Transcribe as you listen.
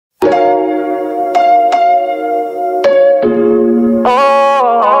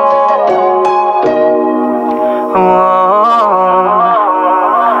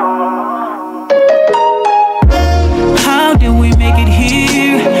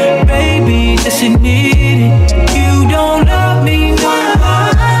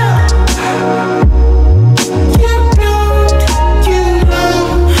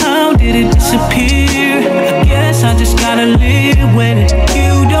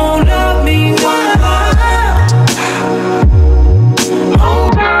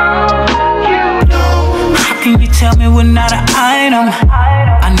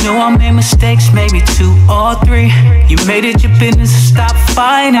all three. You made it your business to stop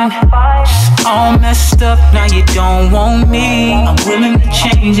fighting. All messed up, now you don't want me. I'm willing to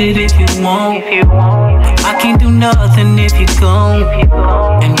change it if you want, but I can't do nothing if you're gone.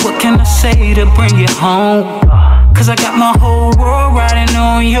 And what can I say to bring you home? Cause I got my whole world riding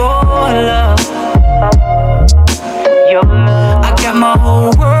on your love. I got my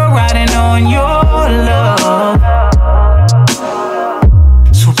whole world riding on your love.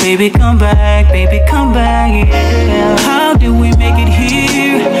 So baby come back, yeah. How did we make it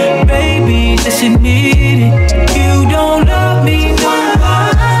here? Baby, just admit it. You don't love me, no.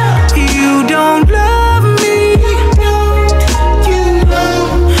 You don't love me,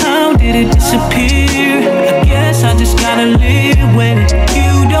 how did it disappear? I guess I just gotta live with it.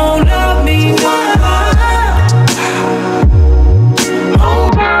 You don't love me, no.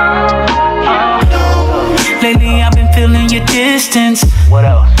 Lately I've been feeling your distance. What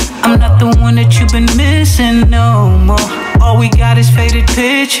else? I'm not the one that you've been missing no more. All we got is faded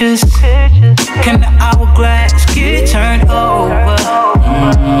pictures. Can the hourglass get turned over?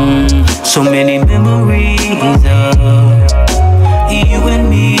 So many memories of you and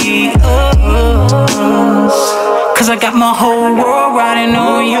me, us. Cause I got my whole world riding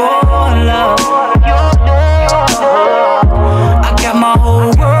on your